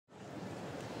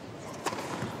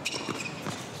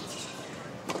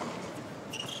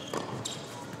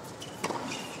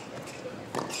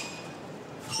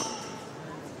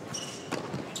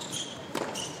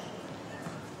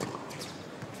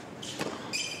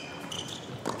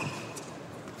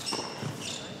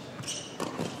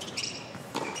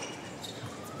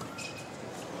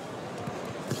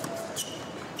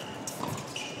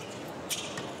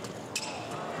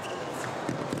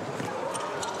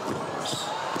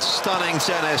Stunning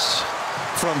tennis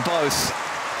from both.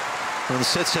 And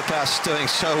Tsitsipas doing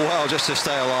so well just to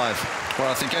stay alive. Well,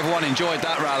 I think everyone enjoyed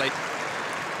that rally.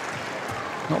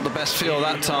 Not the best feel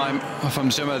that time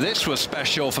from Zuma. This was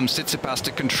special from Tsitsipas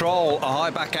to control a high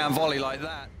backhand volley like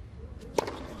that.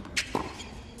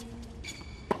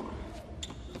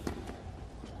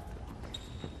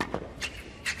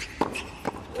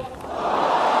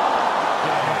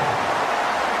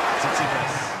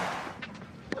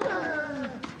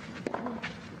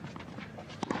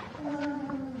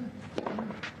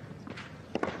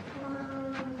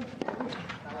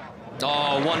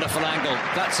 Oh, wonderful angle.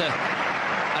 That's an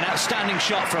outstanding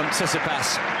shot from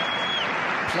Tsitsipas.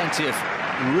 Plenty of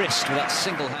wrist with that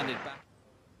single-handed back.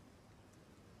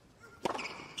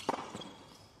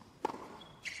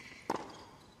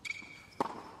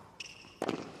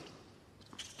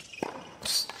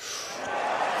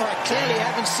 Well, I clearly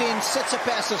haven't seen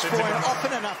Tsitsipas as fallen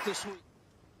often enough this week.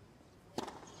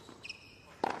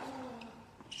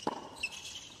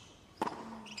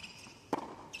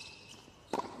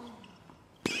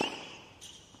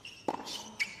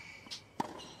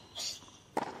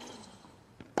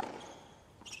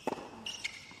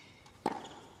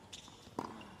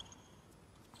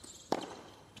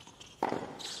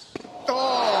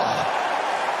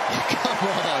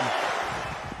 Come on.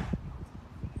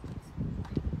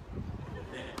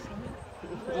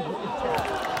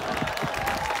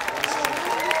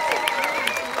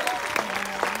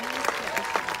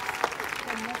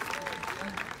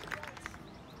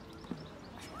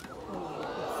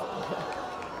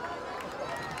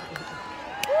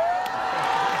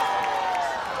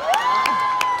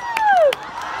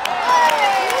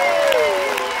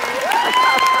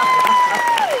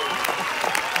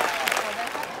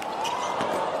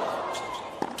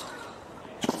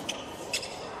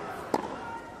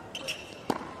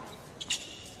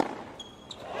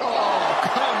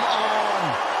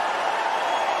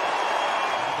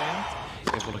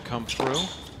 Able to come through,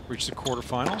 reach the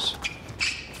quarterfinals.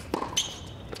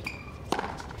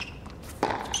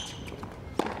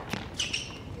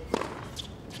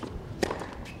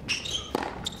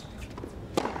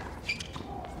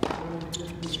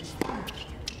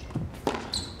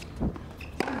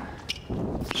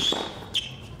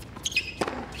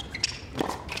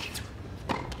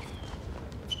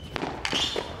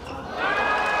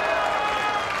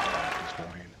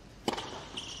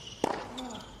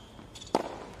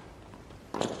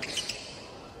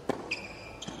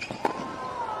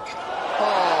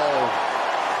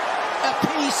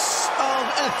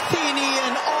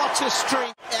 Athenian artistry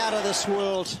out of this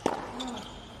world.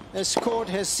 This court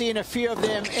has seen a few of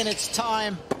them in its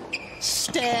time.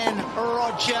 Stan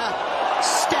Roger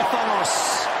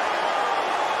Stefanos.